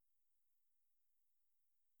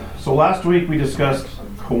So last week we discussed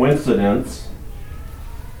coincidence,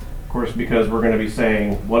 of course, because we're going to be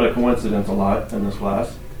saying what a coincidence a lot in this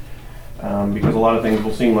class, because a lot of things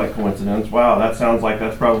will seem like coincidence. Wow, that sounds like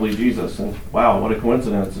that's probably Jesus, and wow, what a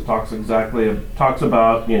coincidence. It talks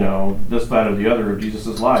about, this, that, or the other of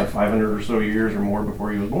Jesus' life, 500 or so years or more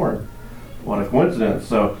before he was born. What a coincidence.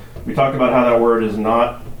 So we talked about how that word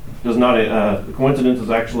coincidence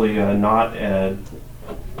is actually not as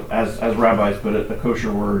rabbis put it, a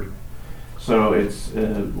kosher word. So it's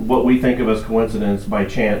what we think of as coincidence, by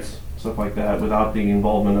chance, stuff like that, without the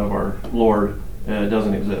involvement of our Lord,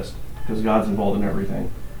 doesn't exist, because God's involved in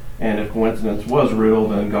everything. And if coincidence was real,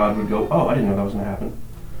 then God would go, oh, I didn't know that was going to happen.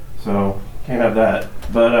 So can't have that.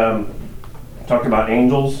 But talked about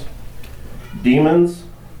angels, demons,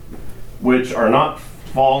 which are not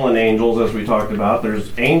fallen angels, as we talked about.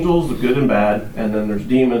 There's angels, the good and bad, and then there's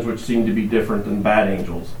demons, which seem to be different than bad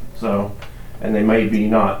angels. So, and they may be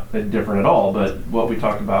not different at all, but what we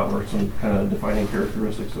talked about were some kind of defining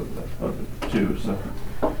characteristics of the two. So,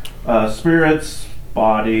 spirits,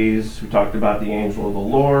 bodies. We talked about the angel of the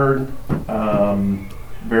Lord.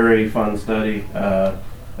 Very fun study.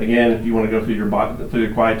 Again, if you want to go through your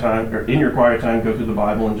quiet time, or in your quiet time, go through the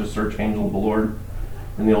Bible and just search "angel of the Lord"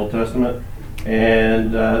 in the Old Testament,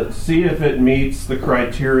 and see if it meets the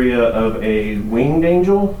criteria of a winged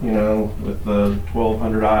angel, with the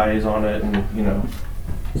 1,200 eyes on it and,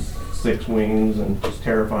 6 wings and just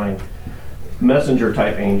terrifying messenger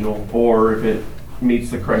type angel, or if it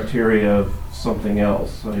meets the criteria of something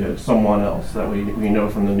else, someone else that we know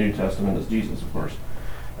from the New Testament as Jesus, of course.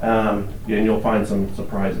 And you'll find some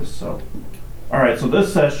surprises. So, all right, so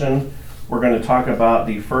this session, we're going to talk about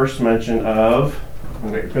the first mention of,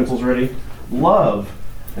 get your pencils ready, love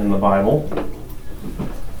in the Bible.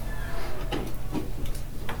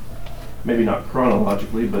 Maybe not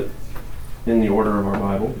chronologically, but in the order of our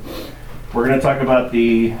Bible. We're going to talk about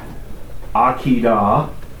the Akedah,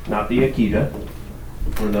 not the Akedah,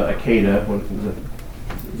 or the Akedah. What is it?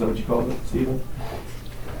 Is that what you call it, Stephen?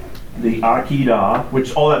 The Akedah,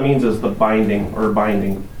 which all that means is the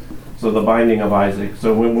binding. So the binding of Isaac.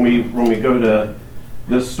 So when we go to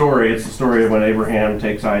this story, it's the story of when Abraham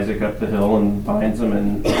takes Isaac up the hill and binds him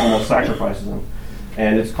and almost sacrifices him.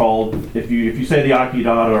 And it's called, if you say the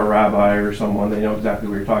Akedah to a rabbi or someone, they know exactly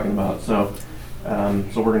what you're talking about. So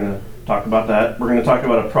we're going to talk about that. We're going to talk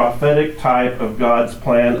about a prophetic type of God's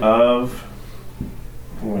plan of,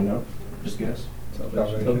 anyone know? Just guess.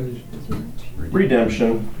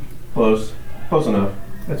 Redemption. Close enough.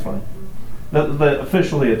 That's fine.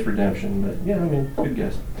 Officially it's redemption, but good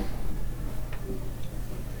guess.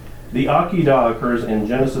 The Akedah occurs in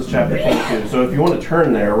Genesis chapter 22. So if you want to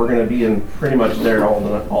turn there, we're going to be in pretty much there all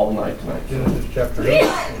night tonight. Genesis chapter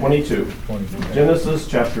 22. Genesis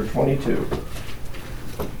chapter 22.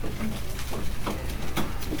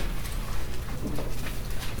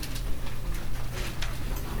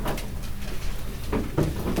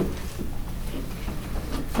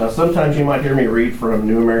 Now sometimes you might hear me read from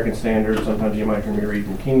New American Standard, sometimes you might hear me read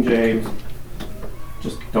from King James.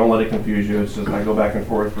 Just don't let it confuse you. It's just I go back and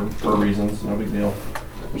forth for reasons. No big deal.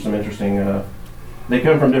 There's some interesting. They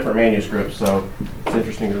come from different manuscripts, so it's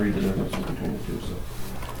interesting to read the differences between the two. So,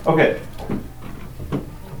 okay.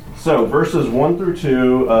 So verses 1 through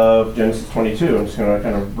 2 of Genesis 22. I'm just going to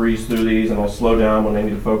kind of breeze through these, and I'll slow down when I need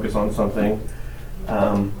to focus on something.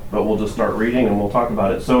 But we'll just start reading, and we'll talk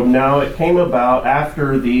about it. So now it came about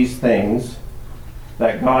after these things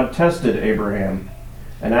that God tested Abraham.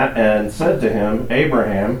 And said to him,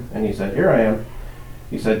 Abraham, and he said, here I am.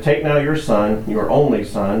 He said, take now your son, your only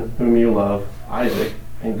son, whom you love, Isaac,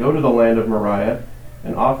 and go to the land of Moriah,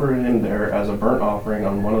 and offer him there as a burnt offering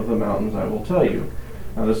on one of the mountains I will tell you.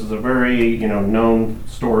 Now this is a very, known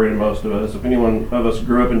story to most of us. If anyone of us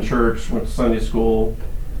grew up in church, went to Sunday school,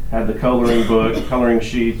 had the coloring book, coloring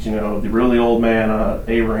sheets, the really old man,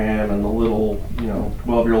 Abraham, and the little,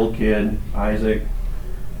 12-year-old kid, Isaac.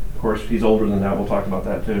 Of course, he's older than that. We'll talk about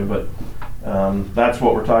that too. But that's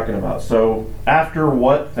what we're talking about. So after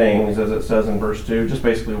what things, as it says in verse 2, just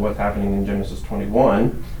basically what's happening in Genesis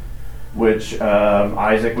 21, which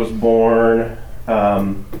Isaac was born,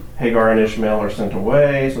 Hagar and Ishmael are sent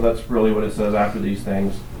away. So that's really what it says after these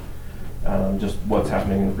things. Just what's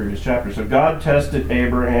happening in the previous chapter. So God tested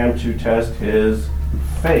Abraham to test his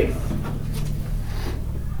faith.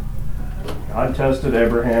 God tested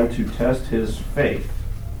Abraham to test his faith.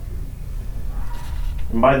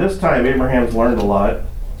 And by this time, Abraham's learned a lot.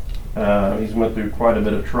 He's went through quite a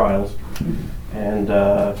bit of trials. And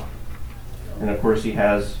of course, he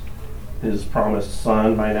has his promised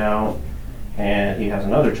son by now. And he has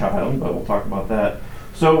another child, but we'll talk about that.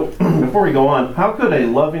 So before we go on, how could a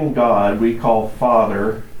loving God we call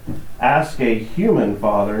Father ask a human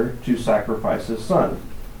father to sacrifice his son?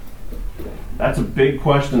 That's a big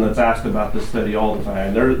question that's asked about this study all the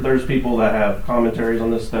time. There's people that have commentaries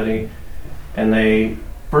on this study, and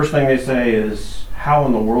first thing they say is, how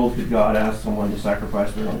in the world could God ask someone to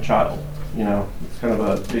sacrifice their own child? It's kind of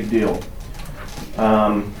a big deal.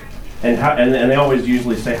 And they always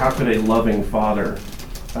usually say, how could a loving father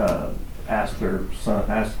ask their son,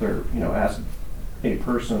 ask a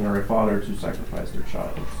person or a father to sacrifice their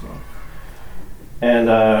child? So, and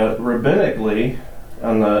rabbinically,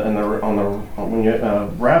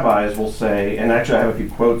 rabbis will say, and actually I have a few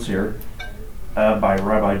quotes here by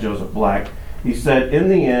Rabbi Joseph Black. He said, "In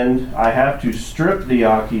the end, I have to strip the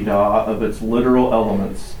Akedah of its literal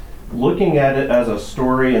elements. Looking at it as a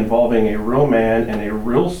story involving a real man and a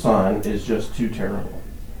real son is just too terrible."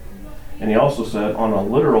 And he also said, on a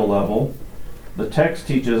literal level, the text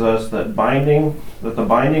teaches us that the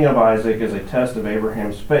binding of Isaac is a test of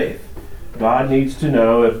Abraham's faith. God needs to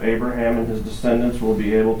know if Abraham and his descendants will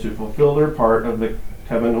be able to fulfill their part of the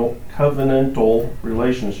covenantal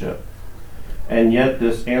relationship. And yet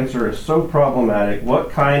this answer is so problematic.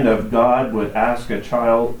 What kind of God would ask a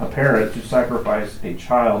parent to sacrifice a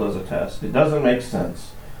child as a test? It doesn't make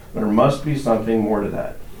sense. There must be something more than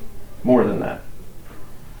that.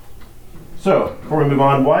 So, before we move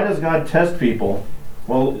on, why does God test people?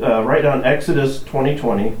 Well, write down Exodus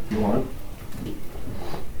 20:20 if you want. You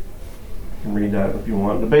can read that if you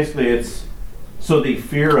want. But basically it's so the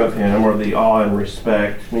fear of him, or the awe and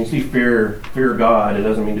respect. When you see fear God, it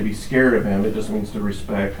doesn't mean to be scared of him. It just means to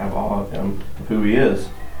respect, have awe of him, of who he is.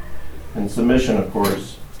 And submission, of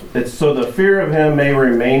course. It's so the fear of him may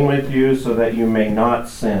remain with you so that you may not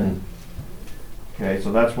sin. Okay,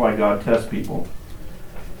 so that's why God tests people.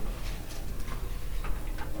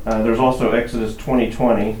 There's also Exodus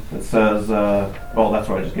 20:20 that says, that's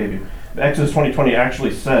what I just gave you. Exodus 20:20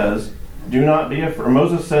 actually says, "Do not be afraid."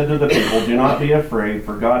 Moses said to the people, "Do not be afraid,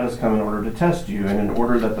 for God has come in order to test you, and in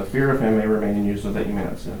order that the fear of him may remain in you so that you may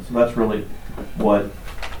not sin." So that's really what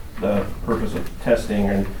the purpose of testing,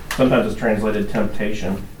 and sometimes it's translated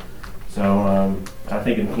temptation. So I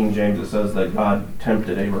think in King James it says that God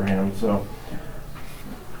tempted Abraham. So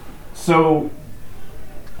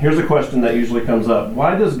here's a question that usually comes up.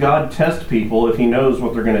 Why does God test people if he knows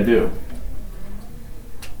what they're going to do?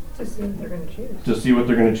 To see what they're going to choose. To see what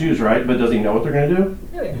they're going to choose, right? But does he know what they're going to do?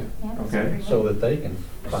 Oh, yeah. Okay. So that they can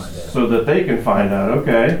find out. So that they can find out.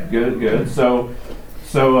 Okay, good. So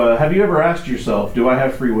have you ever asked yourself, do I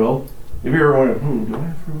have free will? Have you ever wondered, do I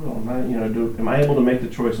have free will? Am I able to make the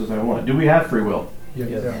choices I want? Do we have free will?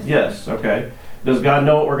 Yes. Yes, okay. Does God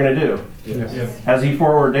know what we're going to do? Yes. Has he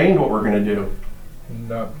foreordained what we're going to do?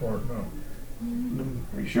 Not for no.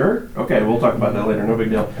 Are you sure? Okay, we'll talk about that later. No big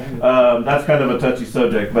deal. That's kind of a touchy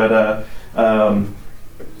subject, but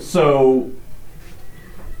so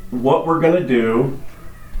what we're going to do,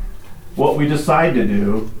 what we decide to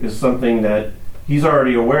do, is something that he's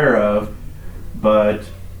already aware of, but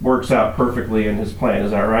works out perfectly in his plan.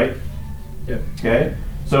 Is that right? Yeah. Okay.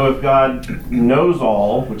 So if God knows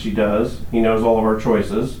all, which he does, he knows all of our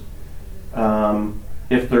choices.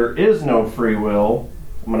 If there is no free will,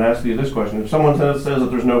 I'm going to ask you this question. If someone says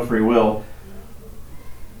that there's no free will,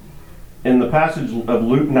 in the passage of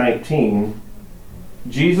Luke 19,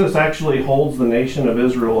 Jesus actually holds the nation of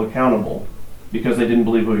Israel accountable because they didn't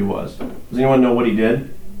believe who he was. Does anyone know what he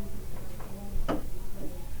did?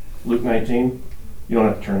 Luke 19? You don't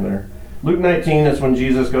have to turn there. Luke 19 is when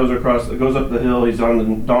Jesus goes up the hill, he's on the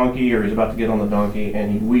donkey, or he's about to get on the donkey,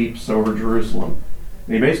 and he weeps over Jerusalem.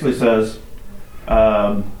 And he basically says,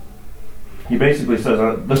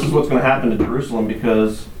 this is what's going to happen to Jerusalem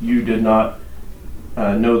because you did not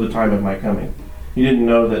know the time of my coming. You didn't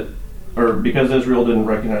know that, or because Israel didn't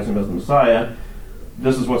recognize him as the Messiah,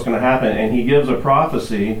 this is what's going to happen. And he gives a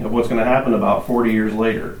prophecy of what's going to happen about 40 years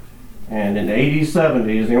later. And in AD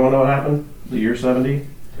 70, does anyone know what happened? The year 70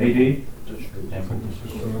 AD?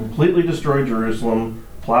 Completely destroyed Jerusalem,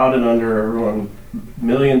 plowed it under. Everyone,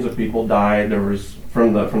 millions of people died. There was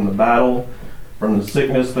from the battle, from the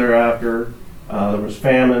sickness thereafter. There was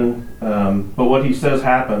famine. But what he says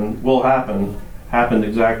happened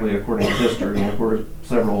exactly according to history and according to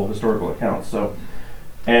several historical accounts. So,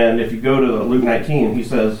 and if you go to Luke 19, he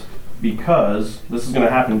says, because this is going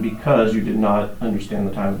to happen because you did not understand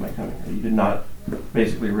the time of my coming. Or you did not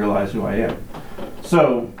basically realize who I am.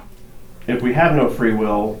 So, if we have no free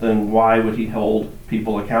will, then why would he hold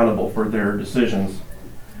people accountable for their decisions?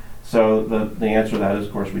 So the answer to that is,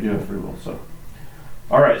 of course, we do have free will. So,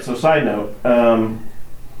 all right. So, side note,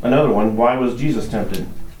 another one. Why was Jesus tempted?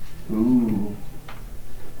 Ooh,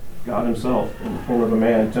 God himself, in the form of a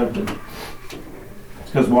man, tempted.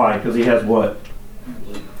 Because why? Because he has what?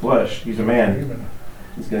 Flesh. He's a man. Human.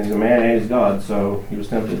 He's a man and he's God, so he was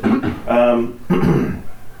tempted.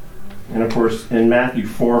 And of course, in Matthew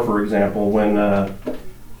 4, for example, when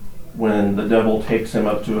the devil takes him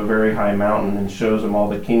up to a very high mountain and shows him all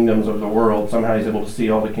the kingdoms of the world, somehow he's able to see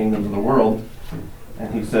all the kingdoms of the world,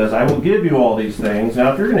 and he says, I will give you all these things.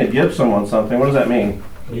 Now, if you're going to give someone something, what does that mean?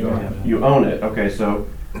 You own it. You own it. Okay, so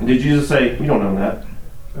did Jesus say, you don't own that?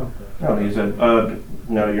 No, he said,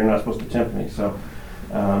 no, you're not supposed to tempt me. So,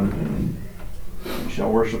 you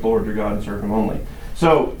shall worship the Lord your God and serve him only.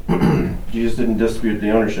 So, Jesus didn't dispute the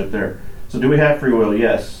ownership there. So, do we have free will?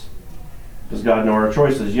 Yes. Does God know our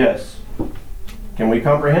choices? Yes. Can we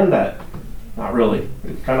comprehend that? Not really.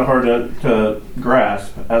 It's kind of hard to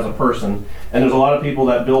grasp as a person. And there's a lot of people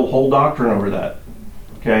that build whole doctrine over that.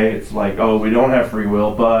 Okay, it's like, oh, we don't have free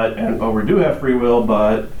will, but, and oh, we do have free will,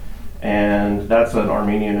 but, and that's an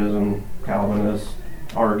Arminianism, Calvinist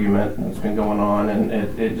argument that's been going on, and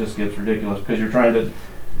it just gets ridiculous because you're trying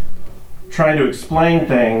to explain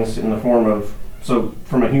things in the form of, so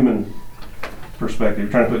from a human perspective,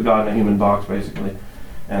 you're trying to put God in a human box basically,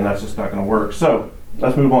 and that's just not going to work. So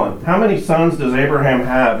let's move on. How many sons does Abraham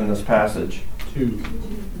have in this passage? 2.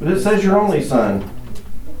 But it says your only son.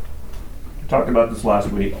 We talked about this last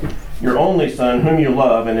week. Your only son, whom you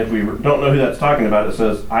love, and if we don't know who that's talking about, it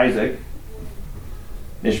says Isaac.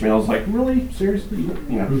 Ishmael's like, really? Seriously? You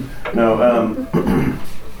know, no.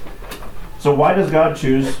 So why does God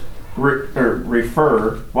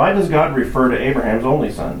why does God refer to Abraham's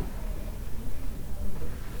only son?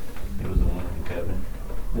 It was the one in the covenant.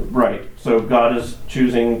 Right. So God is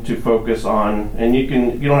choosing to focus on, and you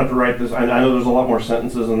don't have to write this. I know there's a lot more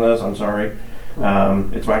sentences in this. I'm sorry.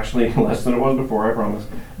 It's actually less than it was before, I promise.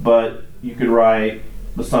 But you could write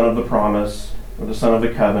the son of the promise or the son of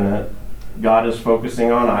the covenant. God is focusing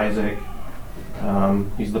on Isaac.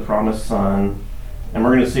 He's the promised son. And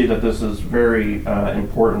we're going to see that this is very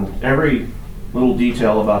important. Every little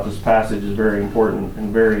detail about this passage is very important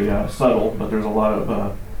and very subtle, but there's a lot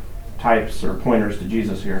of types or pointers to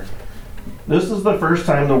Jesus here. This is the first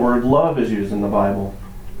time the word love is used in the Bible.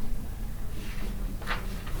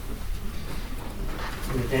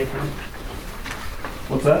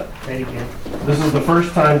 What's that? Say it again. This is the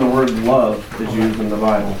first time the word love is used in the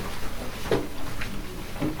Bible.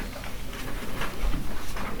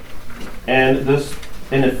 And this,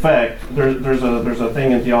 in effect, there's a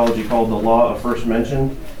thing in theology called the law of first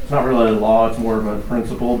mention. It's not really a law, it's more of a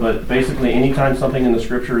principle, but basically anytime something in the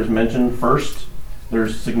scripture is mentioned first,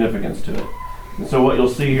 there's significance to it. And so what you'll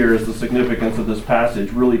see here is the significance of this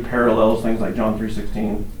passage really parallels things like John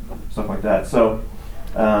 3:16, stuff like that. So,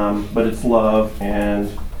 but it's love, and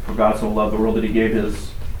for God so loved the world that he gave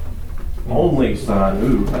his only son.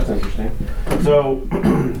 Ooh, that's interesting. So,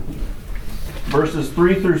 verses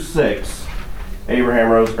 3 through 6, Abraham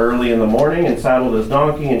rose early in the morning and saddled his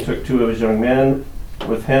donkey and took 2 of his young men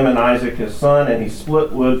with him and Isaac his son, and he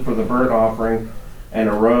split wood for the burnt offering and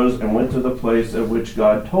arose and went to the place of which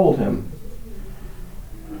God told him.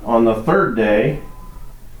 On the 3rd day,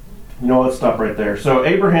 let's stop right there. So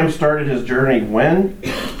Abraham started his journey when?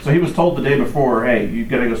 So he was told the day before, hey, you've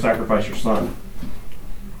got to go sacrifice your son.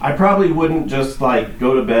 I probably wouldn't just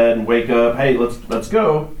go to bed and wake up, hey, let's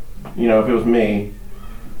go, if it was me.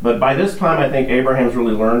 But by this time, I think Abraham's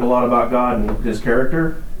really learned a lot about God and his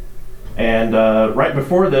character. And right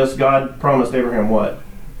before this, God promised Abraham what?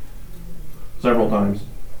 Several times.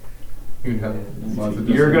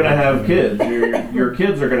 You're going to have kids. Your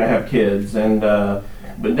kids are going to have kids, and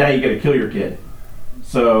but now you got to kill your kid.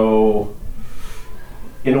 So,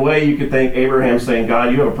 in a way, you could think Abraham's saying,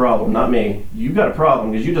 God, you have a problem, not me. You've got a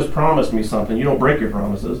problem because you just promised me something. You don't break your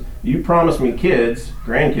promises. You promised me kids,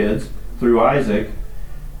 grandkids, through Isaac,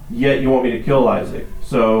 yet you want me to kill Isaac.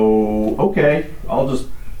 So, okay, I'll just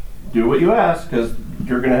do what you ask because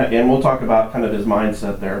you're going to, and we'll talk about kind of his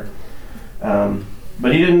mindset there.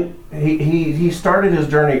 But he didn't, he started his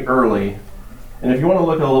journey early. And if you want to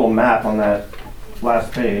look at a little map on that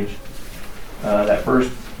last page, that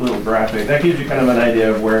first little graphic, that gives you kind of an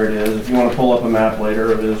idea of where it is. If you want to pull up a map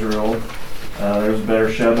later of Israel, there's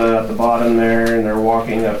Beersheba at the bottom there, and they're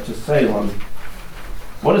walking up to Salem.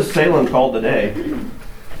 What is Salem called today?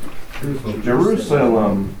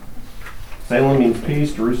 Jerusalem. Salem means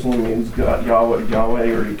peace. Jerusalem means God, Yahweh,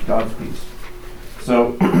 or God's peace.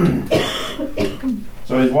 So,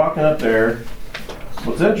 so he's walking up there.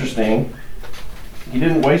 What's interesting, he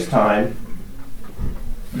didn't waste time.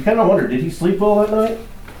 You kind of wonder, did he sleep well that night?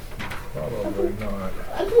 Probably not.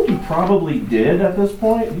 I think he probably did at this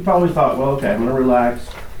point. He probably thought, well, okay, I'm going to relax.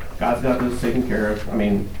 God's got this taken care of. I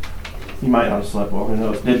mean, He might not have slept well, who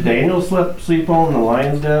knows. Did Daniel sleep well in the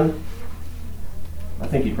lion's den? I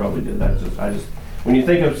think he probably did that. When you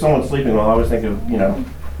think of someone sleeping well, I always think of,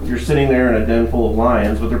 you're sitting there in a den full of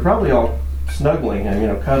lions, but they're probably all snuggling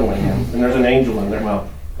him, cuddling him. And there's an angel in there. Well,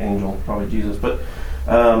 angel, probably Jesus. But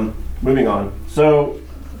moving on. So,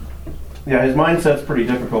 yeah, his mindset's pretty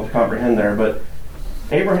difficult to comprehend there. But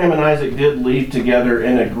Abraham and Isaac did leave together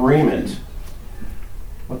in agreement.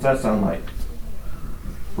 What's that sound like?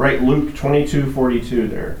 Right, Luke 22:42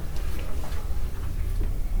 there.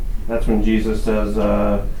 That's when Jesus says,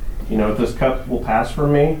 if this cup will pass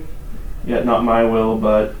from me, yet not my will,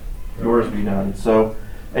 but yours be done. So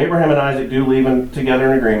Abraham and Isaac do leave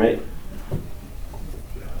together in agreement. So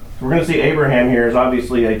we're going to see Abraham here is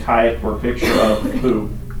obviously a type or picture of who?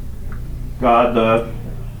 God,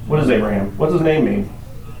 what is Abraham? What does his name mean?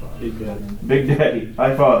 Big Daddy. Big Daddy,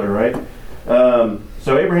 High Father, right?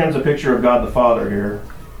 So Abraham's a picture of God the Father here.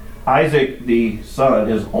 Isaac, the son,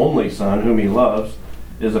 his only son, whom he loves,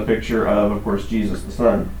 is a picture of course, Jesus the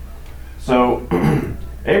Son. So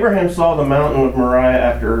Abraham saw the mountain of Moriah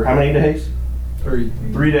after how many days? 3.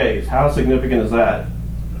 3 days. How significant is that?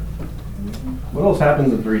 What else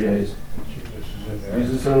happens in 3 days?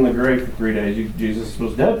 Jesus is in the grave for 3 days. Jesus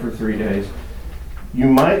was dead for 3 days. You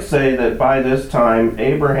might say that by this time,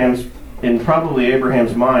 in probably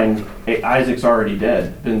Abraham's mind, Isaac's already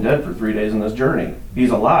dead. Been dead for 3 days in this journey.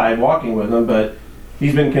 He's alive, walking with him, but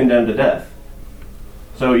he's been condemned to death.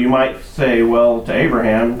 So you might say, well, to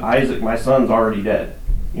Abraham, Isaac, my son's already dead.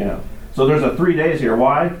 So there's a 3 days here.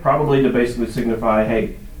 Why? Probably to basically signify,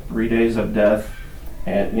 hey, 3 days of death,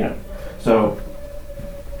 and So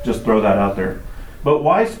just throw that out there. But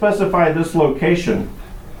why specify this location?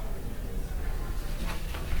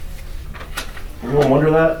 Anyone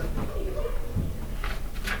wonder that?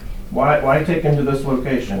 Why take him to this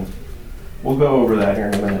location? We'll go over that here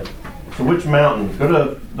in a minute. So which mountain? Go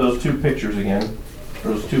to those two pictures again.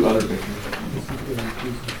 Those two other pictures.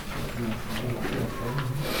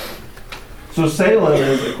 So Salem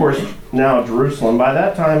is, of course, now Jerusalem. By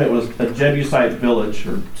that time, it was a Jebusite village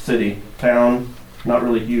or city, town, not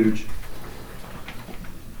really huge.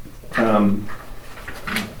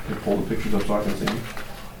 Pull the pictures up so I can see them.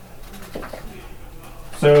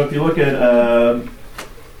 So if you look at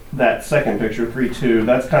that second picture, 3:2,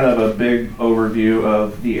 that's kind of a big overview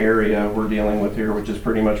of the area we're dealing with here, which is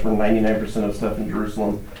pretty much where 99% of stuff in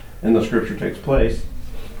Jerusalem in the scripture takes place.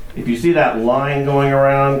 If you see that line going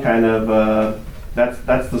around, kind of,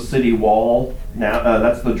 that's the city wall. Now,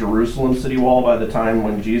 that's the Jerusalem city wall by the time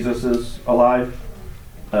when Jesus is alive,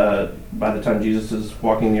 by the time Jesus is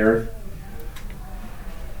walking the earth.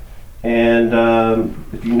 And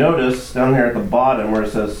if you notice down here at the bottom where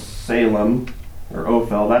it says Salem, or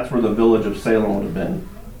Ophel, that's where the village of Salem would have been.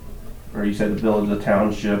 Or you say the village, the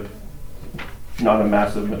township, not a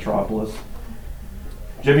massive metropolis.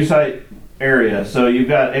 Jebusite area. So you've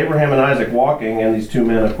got Abraham and Isaac walking, and these two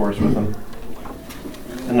men, of course, with them.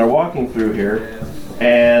 And they're walking through here,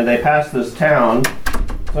 and they pass this town.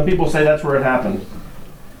 Some people say that's where it happened.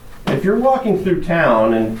 If you're walking through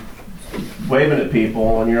town and waving at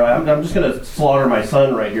people, and you're like, I'm just going to slaughter my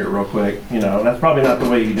son right here real quick, that's probably not the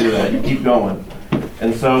way you do that. You keep going.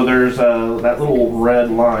 And so there's that little red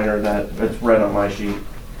line, or it's red on my sheet.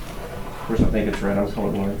 Of course, I think it's red. I'm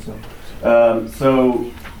colorblind.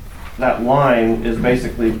 So that line is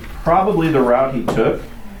basically probably the route he took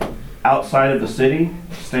outside of the city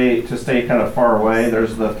to stay kind of far away.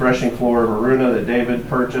 There's the threshing floor of Aruna that David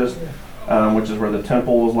purchased, which is where the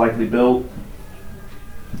temple was likely built.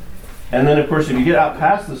 And then, of course, if you get out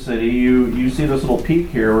past the city, you see this little peak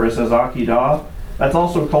here where it says Akedah. That's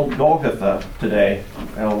also called Golgotha today.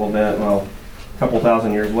 A couple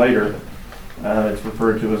thousand years later, it's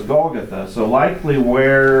referred to as Golgotha. So likely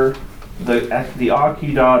where the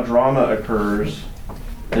Akedah drama occurs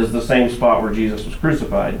is the same spot where Jesus was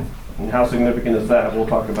crucified. And how significant is that? We'll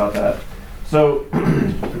talk about that. So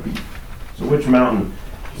which mountain?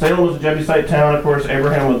 Salem was a Jebusite town. Of course,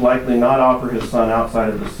 Abraham would likely not offer his son outside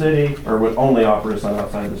of the city, or would only offer his son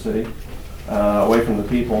outside of the city, away from the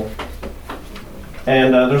people.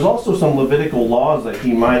 And there's also some Levitical laws that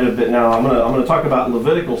he might have been. Now, I'm gonna talk about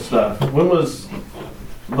Levitical stuff. When was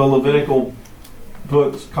the Levitical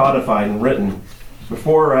books codified and written?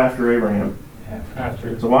 Before or after Abraham?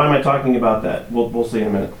 After. So why am I talking about that? We'll see in a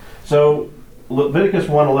minute. So Leviticus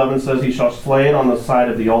 1:11 says he shall slay it on the side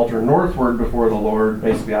of the altar northward before the Lord,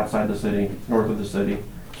 basically outside the city, north of the city.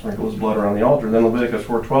 Sprinkle his blood around the altar. Then Leviticus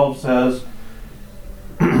 4:12 says,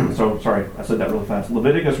 so sorry, I said that really fast.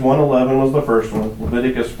 Leviticus 1:11 was the first one.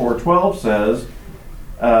 Leviticus 4:12 says,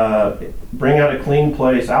 Bring out a clean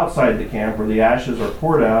place outside the camp where the ashes are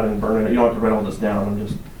poured out and burn it. You don't have to write all this down. I'm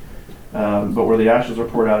just, but where the ashes are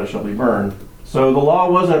poured out, it shall be burned. So the law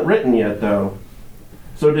wasn't written yet, though.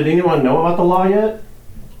 So did anyone know about the law yet?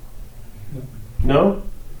 No?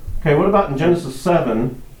 Okay, what about in Genesis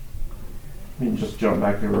 7? Let me just jump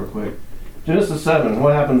back there real quick. Genesis 7,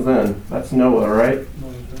 what happens then? That's Noah, right?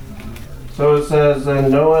 So it says, and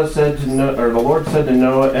Noah said to the Lord said to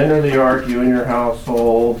Noah, enter the ark, you and your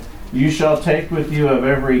household. You shall take with you of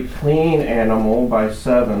every clean animal by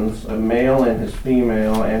sevens, a male and his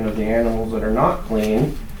female, and of the animals that are not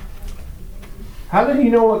clean. How did he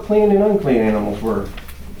know what clean and unclean animals were?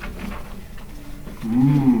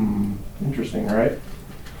 Interesting, right?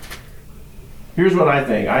 Here's what I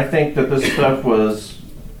think. I think that this stuff was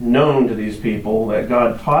known to these people, that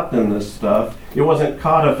God taught them this stuff. It wasn't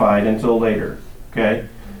codified until later, okay?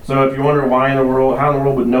 So if you wonder how in the world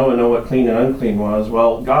would Noah know what clean and unclean was,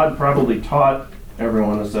 well, God probably taught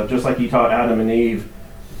everyone this stuff, just like he taught Adam and Eve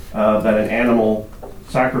that an animal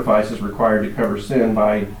sacrifice is required to cover sin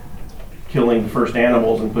by killing the first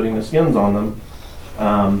animals and putting the skins on them.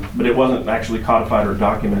 But it wasn't actually codified or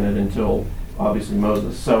documented until, obviously,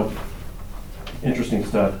 Moses. So, interesting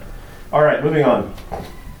stuff. All right, moving on.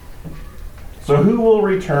 So who will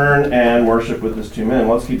return and worship with his two men?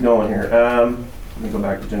 Let's keep going here. Let me go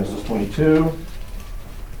back to Genesis 22.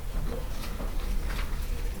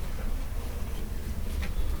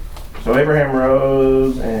 So Abraham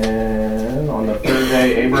rose, and on the third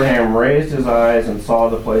day Abraham raised his eyes and saw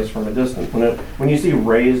the place from a distance. When you see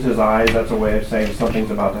raised his eyes, that's a way of saying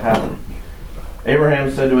something's about to happen.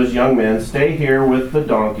 Abraham said to his young men, stay here with the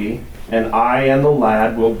donkey, and I and the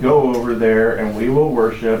lad will go over there, and we will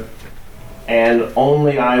worship, and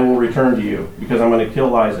only I will return to you, because I'm going to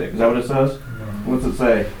kill Isaac. Is that what it says? What's it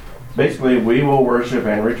say? Basically, we will worship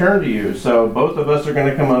and return to you. So both of us are going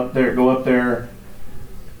to go up there,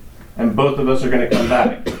 and both of us are going to come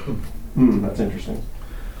back. That's interesting.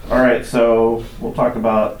 All right, so we'll talk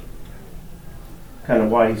about kind of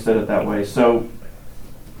why he said it that way. So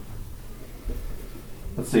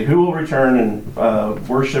let's see, who will return and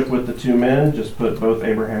worship with the two men? Just put both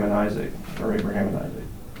Abraham and Isaac, or Abraham and Isaac.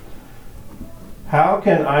 How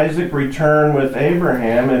can Isaac return with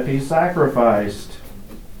Abraham if he sacrificed?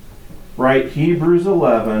 Write Hebrews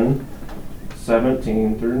 11,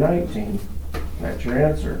 17 through 19. That's your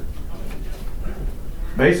answer.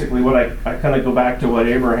 Basically, what I kind of go back to what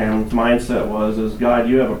Abraham's mindset was, is God,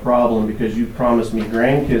 you have a problem because you promised me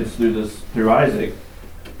grandkids through Isaac.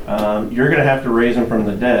 You're going to have to raise him from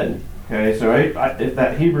the dead. Okay, so if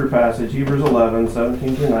that Hebrew passage, Hebrews 11,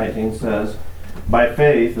 17 through 19 says, by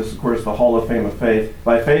faith, this is of course the Hall of Fame of faith,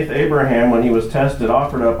 by faith Abraham, when he was tested,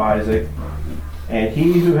 offered up Isaac, and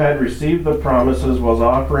he who had received the promises was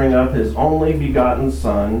offering up his only begotten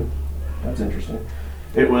son. That's interesting.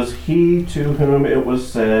 It was he to whom it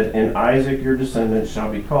was said, in Isaac your descendants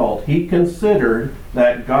shall be called. He considered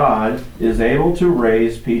that God is able to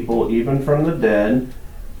raise people even from the dead,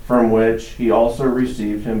 from which he also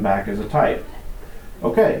received him back as a type.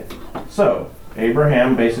 Okay, so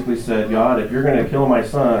Abraham basically said, God, if you're going to kill my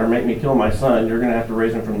son, or make me kill my son, you're going to have to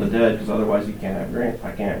raise him from the dead, because otherwise I can't have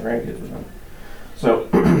grandkids with him.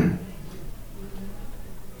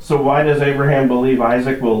 So why does Abraham believe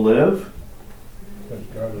Isaac will live? Because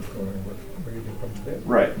God is going to raise him from the dead.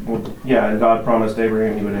 Right. Well, yeah, and God promised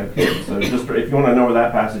Abraham he would have kids. So just if you want to know where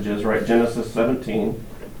that passage is, right, Genesis 17,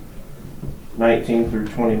 19 through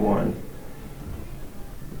 21.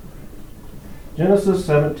 Genesis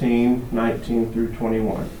 17, 19 through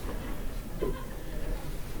 21.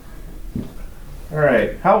 All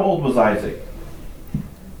right, how old was Isaac?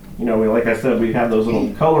 You know, like I said, we have those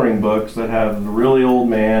little coloring books that have the really old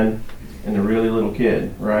man and the really little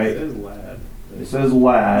kid, right? It says lad. It says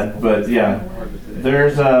lad, but yeah. I'm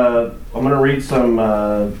going to read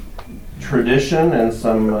some tradition and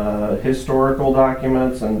some historical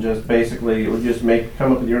documents, and just basically, we'll just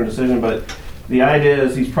come up with your own decision, but the idea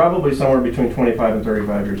is he's probably somewhere between 25 and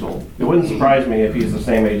 35 years old. It wouldn't surprise me if he's the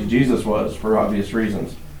same age Jesus was, for obvious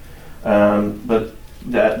reasons. But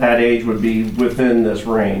that age would be within this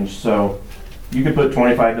range. So you could put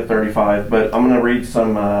 25 to 35, but I'm going to read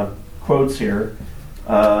some quotes here.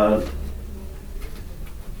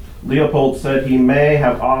 Leopold said he may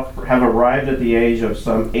have arrived at the age of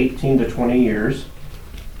some 18 to 20 years.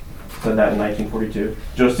 Said that in 1942.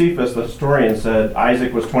 Josephus, the historian, said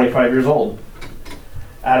Isaac was 25 years old.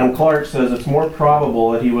 Adam Clark says it's more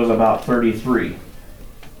probable that he was about 33.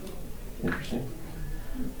 Interesting.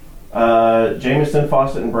 Jameson,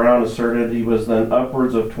 Fawcett, and Brown asserted he was then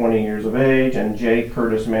upwards of 20 years of age, and J.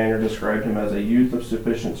 Curtis Manor described him as a youth of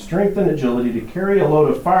sufficient strength and agility to carry a load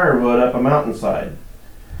of firewood up a mountainside.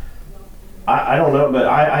 I don't know, but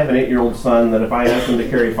I have an 8-year-old son that if I ask him to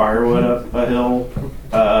carry firewood up a hill,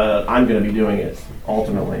 I'm going to be doing it,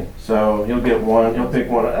 ultimately. So he'll pick one,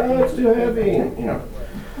 it's too heavy, you know.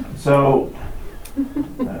 So,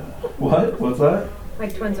 what's that?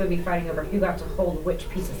 Like twins would be fighting over who got to hold which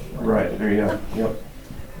pieces of wood. Right, there you go. Yep.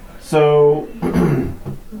 So,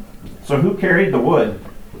 so who carried the wood?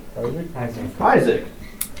 Isaac.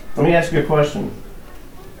 Let me ask you a question.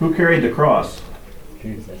 Who carried the cross?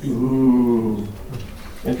 Jesus. Ooh,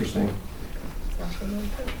 interesting.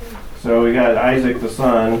 So we got Isaac the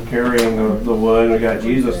son carrying the wood, and we got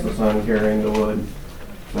Jesus the son carrying the wood.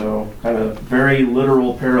 So kind of very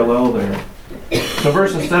literal parallel there. So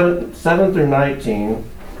verses 7 through 19,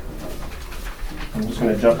 I'm just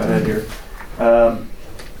going to jump ahead here. Of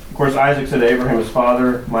course, Isaac said to Abraham, his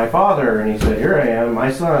father, "My father," and he said, "Here I am,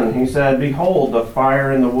 my son." He said, "Behold, the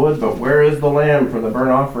fire and the wood, but where is the lamb for the burnt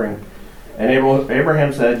offering?" And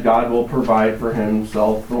Abraham said, "God will provide for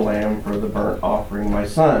himself the lamb for the burnt offering, my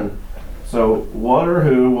son." So what or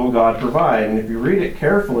who will God provide? And if you read it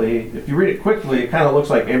carefully, if you read it quickly, it kind of looks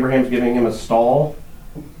like Abraham's giving him a stall.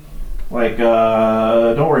 Like,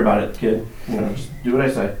 don't worry about it, kid. You know, just do what I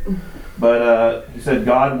say. But he said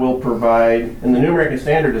God will provide. In the New American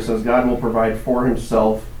Standard, it says God will provide for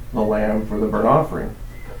himself the lamb for the burnt offering.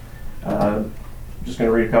 Just going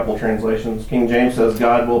to read a couple translations. King James says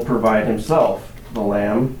God will provide himself the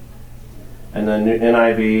lamb. And then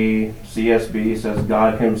NIV, CSB says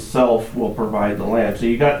God himself will provide the lamb. So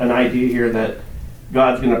you got an idea here that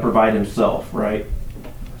God's going to provide himself, right?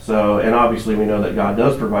 So, and obviously we know that God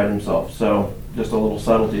does provide himself. So just a little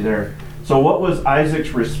subtlety there. So what was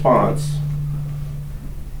Isaac's response?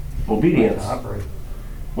 Obedience.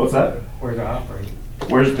 What's that? Where's the offering?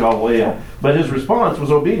 Where's the offering? Yeah. But his response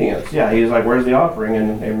was obedience. Yeah, he's like, "Where's the offering?"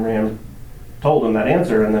 And Abraham told him that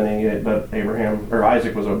answer, and then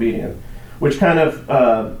Isaac was obedient, which kind of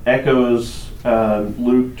echoes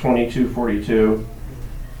Luke 22:42.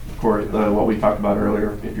 Of course, what we talked about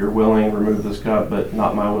earlier. If you're willing, remove this cup, but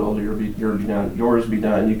not my will, yours be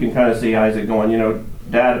done. You can kind of see Isaac going,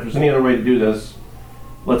 "Dad, if there's any other way to do this,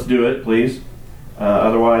 let's do it, please.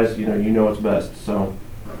 Otherwise, you know what's best." So,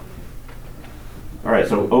 all right.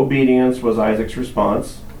 So obedience was Isaac's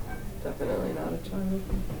response. Definitely not a child.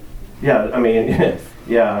 Yeah, I mean,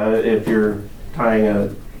 yeah. If you're tying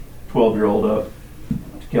a 12-year-old up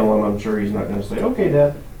to kill him, I'm sure he's not going to say, "Okay,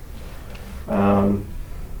 Dad."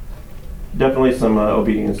 Definitely some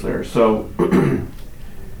obedience there. So,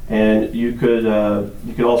 and you could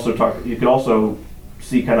also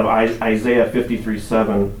see kind of Isaiah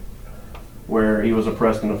 53:7, where he was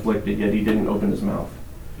oppressed and afflicted, yet he didn't open his mouth.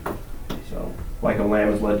 So, like a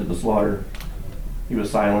lamb is led to the slaughter, he was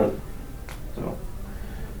silent. So,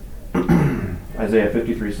 Isaiah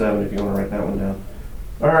 53:7, if you want to write that one down.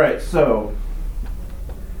 All right, so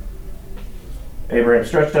Abraham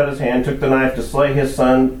stretched out his hand, took the knife to slay his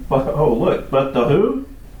son. But the who?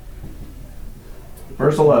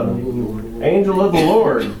 Verse 11. Angel of the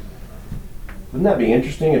Lord. Wouldn't that be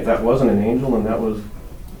interesting if that wasn't an angel and that was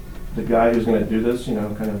the guy who's going to do this,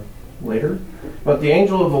 kind of later? But the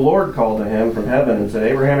angel of the Lord called to him from heaven and said,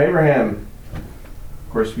 "Abraham, Abraham."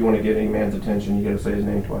 Of course, if you want to get any man's attention, you got to say his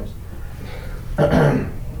name twice.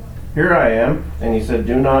 "Here I am." And he said,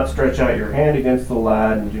 "Do not stretch out your hand against the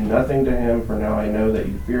lad and do nothing to him, for now I know that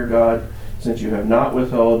you fear God, since you have not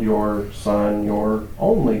withheld your son, your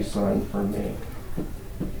only son, from me."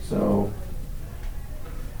 So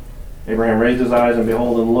Abraham raised his eyes and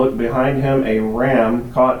behold, and looked behind him a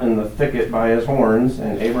ram caught in the thicket by his horns.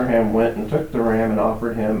 And Abraham went and took the ram and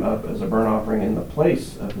offered him up as a burnt offering in the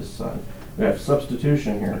place of his son. We have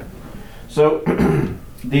substitution here. So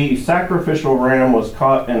the sacrificial ram was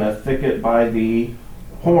caught in a thicket by the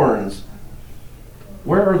horns.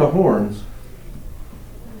 Where are the horns?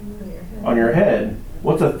 On your head.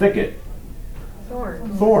 What's a thicket?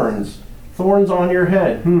 Thorns. Thorns. Thorns on your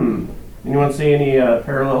head. Anyone see any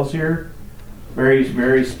parallels here? Very,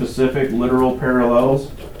 very specific, literal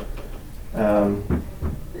parallels.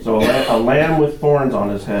 So a lamb with thorns on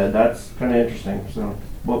his head. That's kind of interesting. So,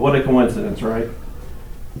 what a coincidence, right?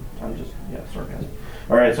 Sarcasm.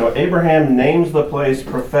 All right, so Abraham names the place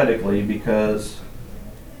prophetically because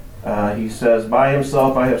he says, "By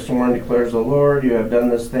himself I have sworn, declares the Lord, you have done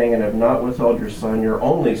this thing and have not withheld your son, your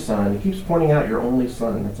only son." He keeps pointing out your only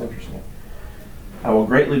son. That's interesting. "I will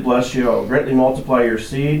greatly bless you. I will greatly multiply your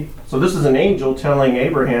seed." So this is an angel telling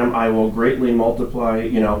Abraham, "I will greatly multiply."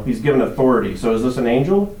 He's given authority. So is this an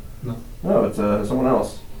angel? No. No, it's someone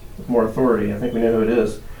else with more authority. I think we know who it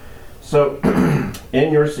is. So,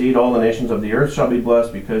 in your seed all the nations of the earth shall be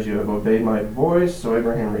blessed because you have obeyed my voice. So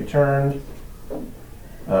Abraham returned.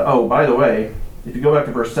 Oh, by the way, if you go back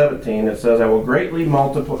to verse 17, it says, I will greatly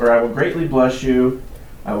multiply, or I will greatly bless you.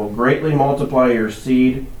 I will greatly multiply your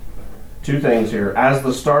seed. Two things here. As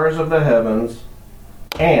the stars of the heavens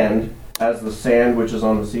and as the sand which is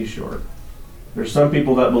on the seashore. There's some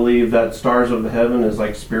people that believe that stars of the heaven is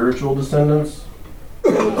like spiritual descendants.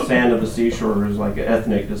 And the sand of the seashore is like an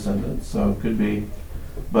ethnic descendant. So it could be.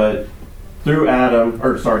 But through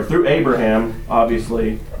Abraham,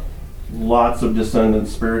 obviously, lots of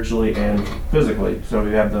descendants spiritually and physically. So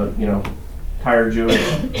we have the, entire Jewish,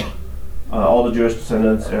 all the Jewish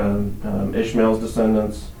descendants, Ishmael's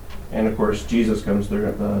descendants, and of course Jesus comes through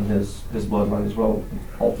his bloodline as well,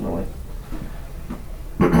 ultimately.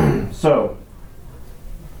 So,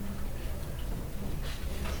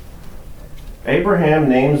 Abraham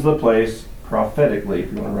names the place prophetically,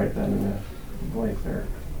 if you want to write that in the blank there.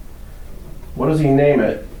 What does he name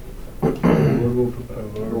it?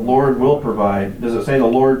 The Lord will provide. Does it say the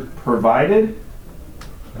Lord provided?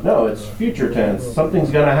 No, it's future tense.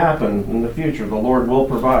 Something's going to happen in the future. The Lord will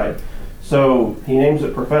provide. So he names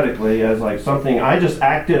it prophetically as like something, I just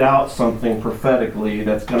acted out something prophetically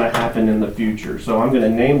that's going to happen in the future. So I'm going to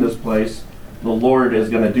name this place, the Lord is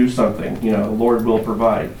going to do something. The Lord will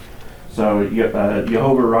provide. So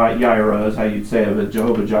Jehovah Jireh is how you'd say it, but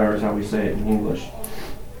Jehovah Jireh is how we say it in English.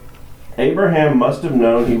 Abraham must have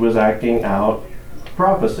known he was acting out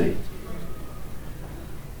prophecy.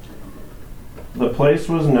 The place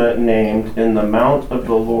was named, in the mount of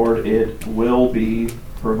the Lord it will be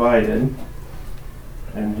provided.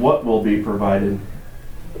 And what will be provided?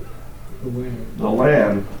 The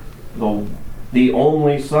lamb. The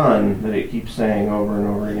only son that it keeps saying over and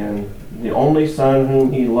over again. The only son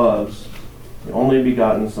whom he loves. The only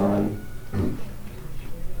begotten son.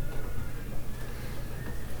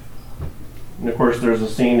 And of course there's a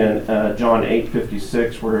scene in John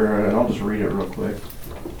 8:56 where, and I'll just read it real quick.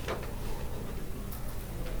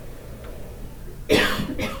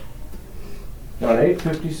 John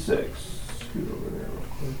 8:56. Scoot over there real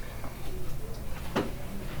quick.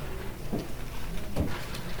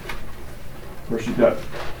 Of course, you've got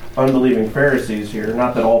unbelieving Pharisees here.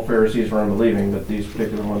 Not that all Pharisees were unbelieving, but these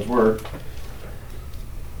particular ones were.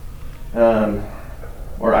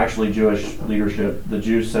 Or actually Jewish leadership. The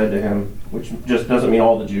Jews said to him, which just doesn't mean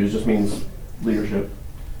all the Jews, just means leadership.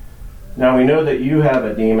 Now we know that you have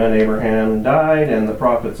a demon. Abraham died, and the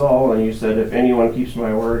prophets all, and you said, if anyone keeps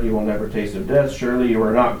my word, he will never taste of death. Surely you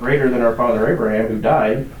are not greater than our father Abraham, who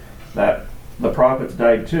died, that the prophets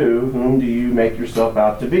died too. Whom do you make yourself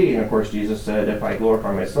out to be? And of course Jesus said, if I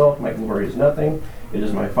glorify myself, my glory is nothing. It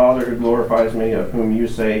is my Father who glorifies me, of whom you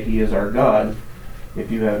say he is our God.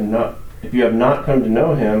 If you have not come to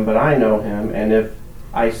know him, but I know him, and if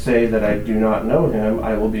I say that I do not know him,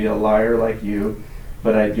 I will be a liar like you,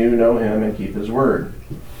 but I do know him and keep his word.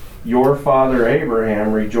 Your father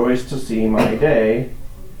Abraham rejoiced to see my day,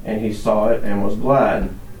 and he saw it and was glad.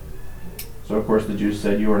 So of course the Jews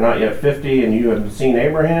said, you are not yet 50 and you have seen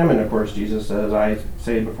Abraham. And of course Jesus says, I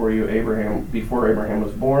say before Abraham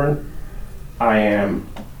was born, I am,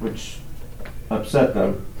 which upset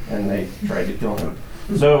them, and they tried to kill him.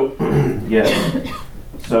 So, yes.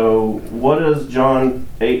 So what does John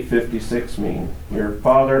 8:56 mean? Your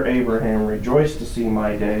father Abraham rejoiced to see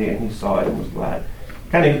my day, and he saw it and was glad.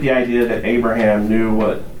 Kind of get the idea that Abraham knew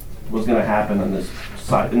what was going to happen on this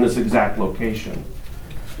site, in this exact location.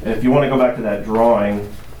 If you want to go back to that drawing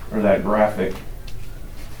or that graphic,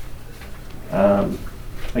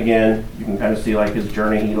 again, you can kind of see like his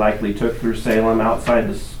journey he likely took through Salem outside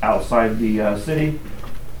the city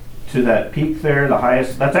to that peak there, the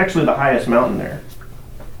highest. That's actually the highest mountain there.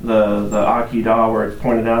 The Akedah, where it's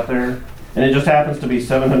pointed out there, and it just happens to be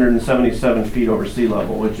 777 feet over sea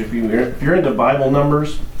level. Which, if you're into Bible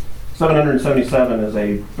numbers, 777 is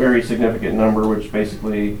a very significant number. Which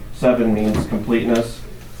basically 7 means completeness,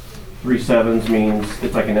 3 sevens means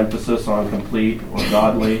it's like an emphasis on complete or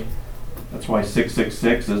godly. That's why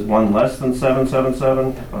 666 is one less than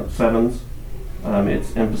 777 sevens.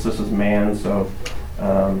 Its emphasis is man, so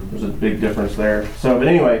there's a big difference there. So, but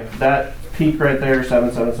anyway, that peak right there,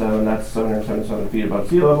 777, that's 777 feet above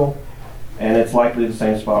sea level, and it's likely the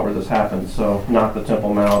same spot where this happened. So not the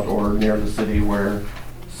Temple Mount or near the city where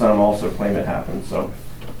some also claim it happened. So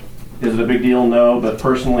is it a big deal? No, but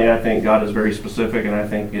personally I think God is very specific, and I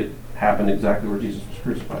think it happened exactly where Jesus was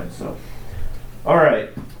crucified. So, all right.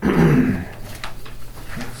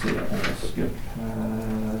 Let's see, I'm going to skip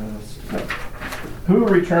past. No. Who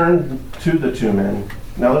returned to the two men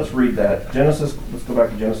Now let's read that. Genesis, let's go back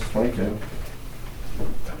to Genesis 22.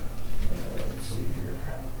 Let's see here.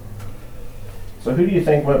 So who do you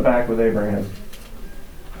think went back with Abraham?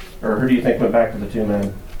 Or who do you think went back to the two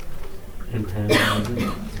men?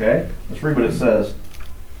 Okay, let's read what it says.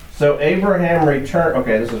 So Abraham returned.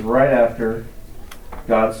 Okay, this is right after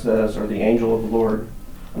God says, or the angel of the Lord.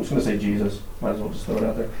 I'm just going to say Jesus. Might as well just throw it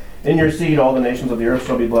out there. In your seed, all the nations of the earth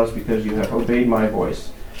shall be blessed because you have obeyed my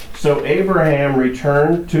voice. So Abraham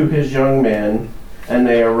returned to his young men, and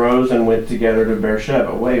they arose and went together to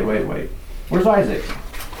Beersheba. Wait. Where's Isaac?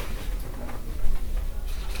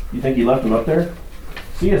 You think he left him up there?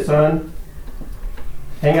 See ya, son.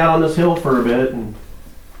 Hang out on this hill for a bit. And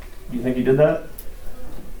you think he did that?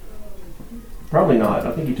 Probably not.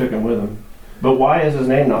 I think he took him with him. But why is his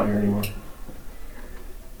name not here anymore?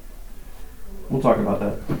 We'll talk about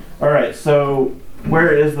that. All right, so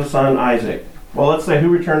where is the son Isaac? Well, let's say who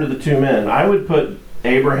returned to the two men. I would put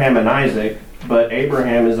Abraham and Isaac, but Isaac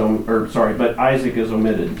is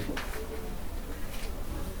omitted.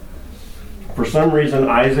 For some reason,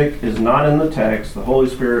 Isaac is not in the text. The Holy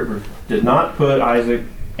Spirit did not put Isaac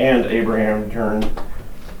and Abraham returned,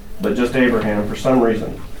 but just Abraham for some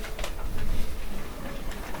reason.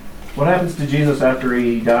 What happens to Jesus after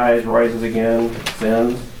he dies, rises again,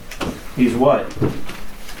 sins? He's what?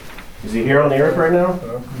 Is he here on the earth right now?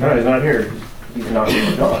 No, he's not here. He's not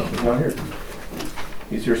here. God, he's not here.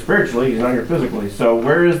 He's here spiritually. He's not here physically. So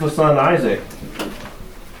where is the son Isaac?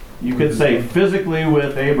 You could say physically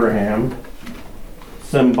with Abraham,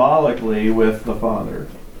 symbolically with the father.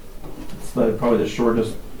 It's probably the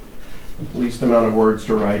shortest, least amount of words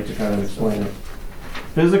to write to kind of explain it.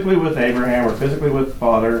 Physically with Abraham, or physically with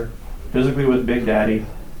father, physically with Big Daddy,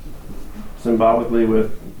 symbolically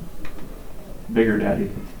with Bigger Daddy,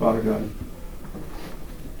 Father God.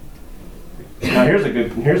 Now here's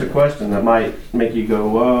a question that might make you go,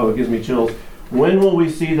 whoa, it gives me chills. When will we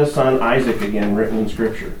see the son Isaac again written in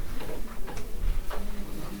Scripture?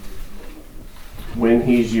 When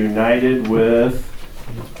he's united with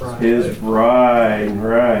his bride,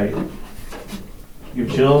 right. Give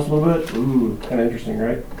chills a little bit? Ooh, kind of interesting,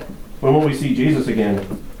 right? When will we see Jesus again?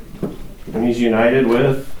 When he's united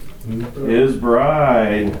with his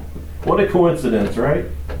bride. What a coincidence, right?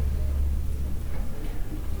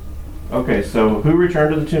 Okay, so who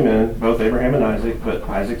returned to the two men? Both Abraham and Isaac, but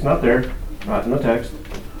Isaac's not there, not in the text.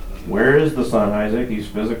 Where is the son Isaac? He's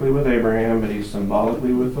physically with Abraham, but he's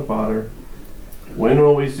symbolically with the father. When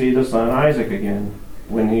will we see the son Isaac again?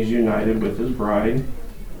 When he's united with his bride.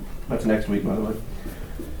 That's next week, by the way.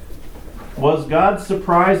 Was God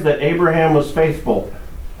surprised that Abraham was faithful?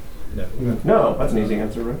 No, that's an easy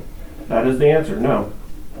answer, right? That is the answer, no.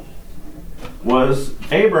 Was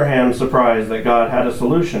Abraham surprised that God had a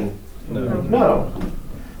solution? No.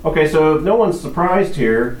 Okay, so if no one's surprised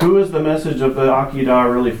here, who is the message of the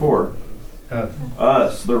Akedah really for?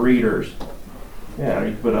 Us, the readers. Yeah,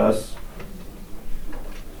 you put us.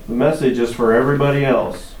 The message is for everybody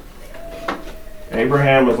else.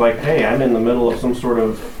 Abraham was like, hey, I'm in the middle of some sort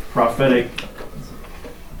of prophetic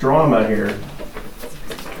drama here.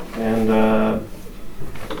 And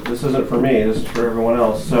this isn't for me, this is for everyone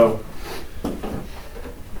else. So,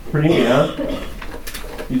 pretty neat, huh?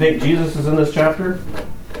 You think Jesus is in this chapter?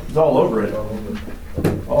 He's all over it.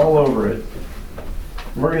 All over it.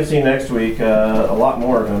 And we're going to see next week a lot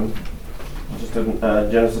more of him. Just in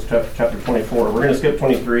Genesis chapter 24. We're going to skip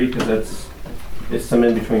 23 because it's some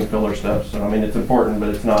in-between filler stuff. So, I mean, it's important, but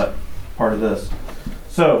it's not part of this.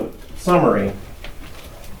 So, summary.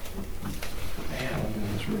 Man, I'm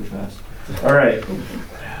doing this really fast. All right.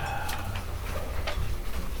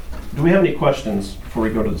 Do we have any questions before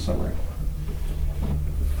we go to the summary?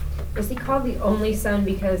 Was he called the only son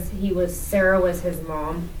because Sarah was his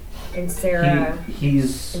mom, and Sarah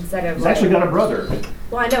He's instead of he's actually got a brother.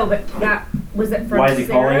 Well, I know, but was it from Why is he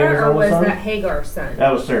calling him his Sarah or only was son? that Hagar's son?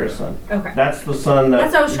 That was Sarah's son. Okay. That's the son that.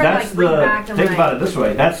 That's what I was trying to bring back. Think about it this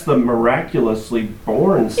way. That's the miraculously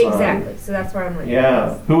born son. Exactly. So that's why I'm like.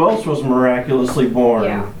 Yeah. Who else was miraculously born?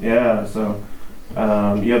 Yeah. Yeah. So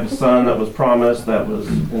you have the son that was promised. That was,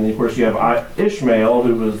 and of course you have Ishmael,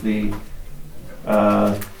 who was the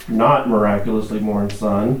not miraculously born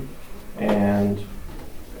son, and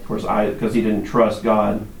of course because he didn't trust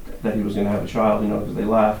God that he was going to have a child, because they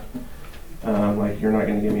laughed. Like, you're not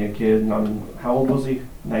going to give me a kid. And how old was he?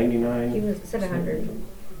 99? He was 700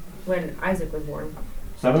 when Isaac was born.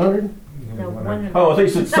 700? No, 100. Oh, I think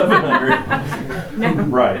you said 700. No.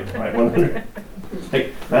 Right, 100.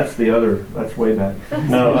 Hey, that's way back.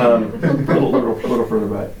 No, a little further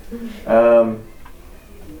back.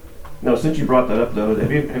 No, since you brought that up, though,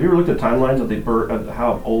 have you ever looked at timelines of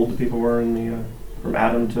how old the people were in the from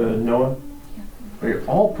Adam to Noah? They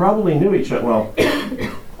all probably knew each other. Well,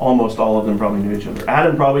 almost all of them probably knew each other.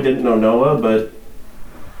 Adam probably didn't know Noah, but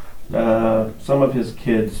some of his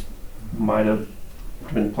kids might have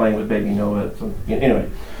been playing with baby Noah. Anyway,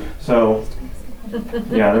 so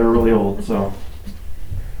yeah, they were really old. So,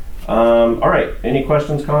 all right. Any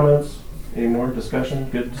questions, comments? Any more discussion?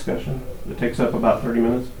 Good discussion. It takes up about 30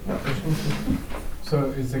 minutes. No. So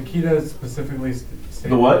is Akedah specifically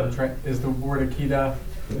stated? The what? Is the word Akedah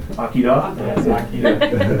Akedah? Yes,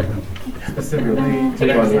 Akedah. Specifically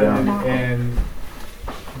Take one mentioned down. in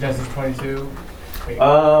Genesis 22?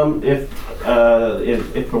 If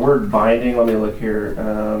the word binding, let me look here.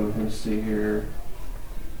 Let me see here.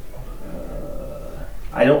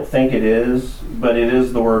 I don't think it is, but it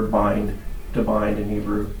is the word bind, to bind in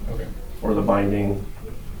Hebrew, Okay. or the binding,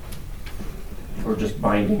 or just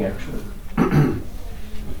binding actually.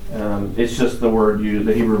 It's just the word used,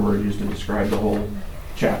 the Hebrew word used to describe the whole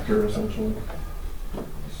chapter essentially.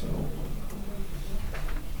 So,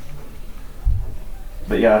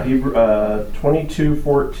 but yeah, Hebrew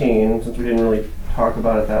 22:14. Since we didn't really talk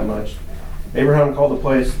about it that much, Abraham called the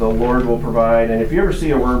place "the Lord will provide." And if you ever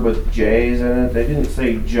see a word with J's in it, they didn't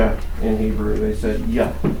say "jah" in Hebrew; they said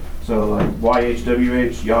 "yah." So like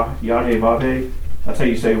YHWH, Yah, Yahweh. That's how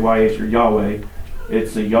you say YH or Yahweh.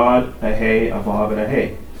 It's a Yod, a Hey, a Vav, and a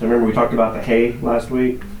Hey. So remember we talked about the Hey last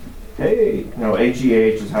week? Hey. No,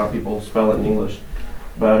 HEH is how people spell it in English.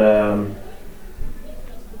 But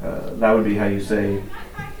that would be how you say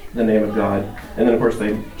the name of God. And then of course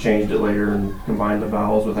they changed it later and combined the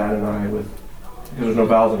vowels with Adonai because there's no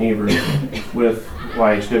vowels in Hebrew, with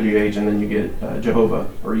YHWH, and then you get Jehovah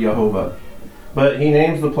or Yehovah. But he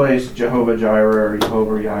names the place Jehovah Jireh or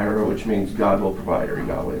Jehovah Jireh, which means God will provide, or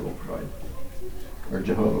Yahweh will provide, or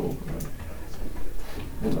Jehovah will provide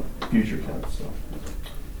in the future tense.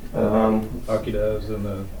 So, Akedah is in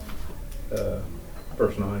the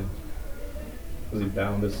verse 9. Was he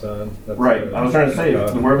bound his son? That's right. I was trying to say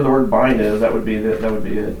God. wherever the word bind is, that would be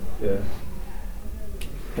it. Yeah.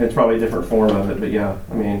 And it's probably a different form of it, but yeah.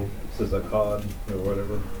 I mean, This is a cod or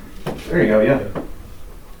whatever. there you go. Yeah.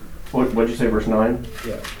 What'd you say? Verse 9.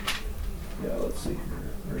 Yeah. Yeah. Let's see here.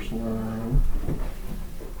 Verse 9.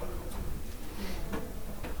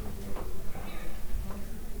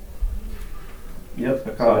 Yep,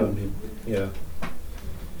 a cod. Yeah.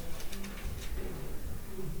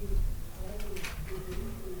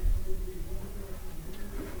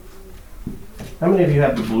 How many of you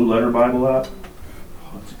have the Blue Letter Bible app?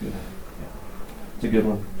 Oh, it's good. Yeah. It's a good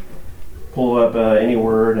one. Pull up any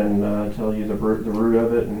word and tell you the root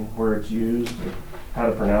of it and where it's used, and how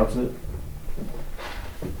to pronounce it.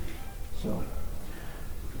 So,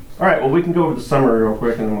 all right. Well, we can go over the summary real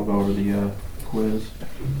quick, and then we'll go over the quiz.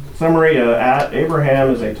 Summary: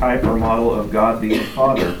 Abraham is a type or model of God the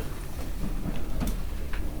Father.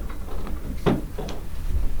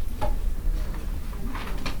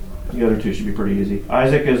 The other two should be pretty easy.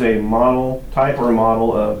 Isaac is a model, type or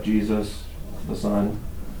model of Jesus, the Son.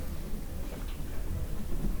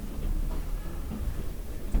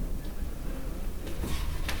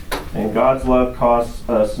 And God's love costs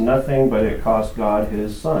us nothing, but it cost God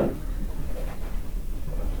his Son.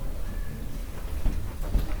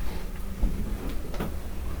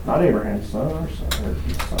 Not Abraham's son, our son, or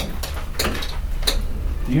his son.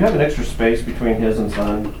 Do you have an extra space between his and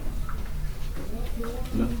son?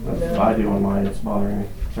 I do on mine, it's bothering me.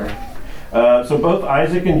 Sorry. So both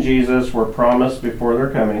Isaac and Jesus were promised before their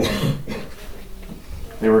coming.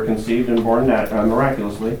 They were conceived and born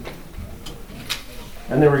miraculously.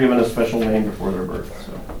 And they were given a special name before their birth.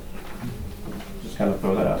 So just kind of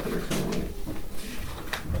throw that out there.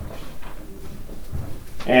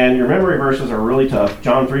 And your memory verses are really tough.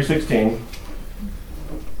 John 3:16,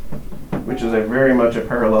 which is very much a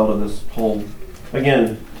parallel to this whole.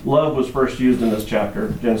 Again, love was first used in this chapter,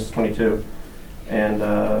 Genesis 22, and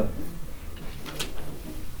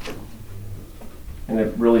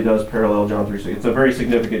it really does parallel John 3:16. It's a very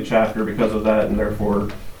significant chapter because of that, and therefore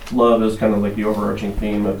love is kind of like the overarching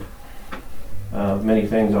theme of many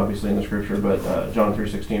things, obviously, in the scripture, but John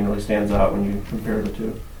 3:16 really stands out when you compare the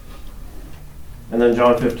two. And then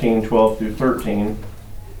John 15:12 through 13.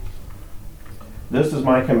 This is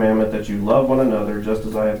my commandment, that you love one another just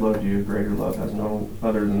as I have loved you. Greater love has no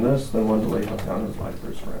other than this, than one to lay down his life for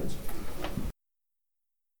his friends.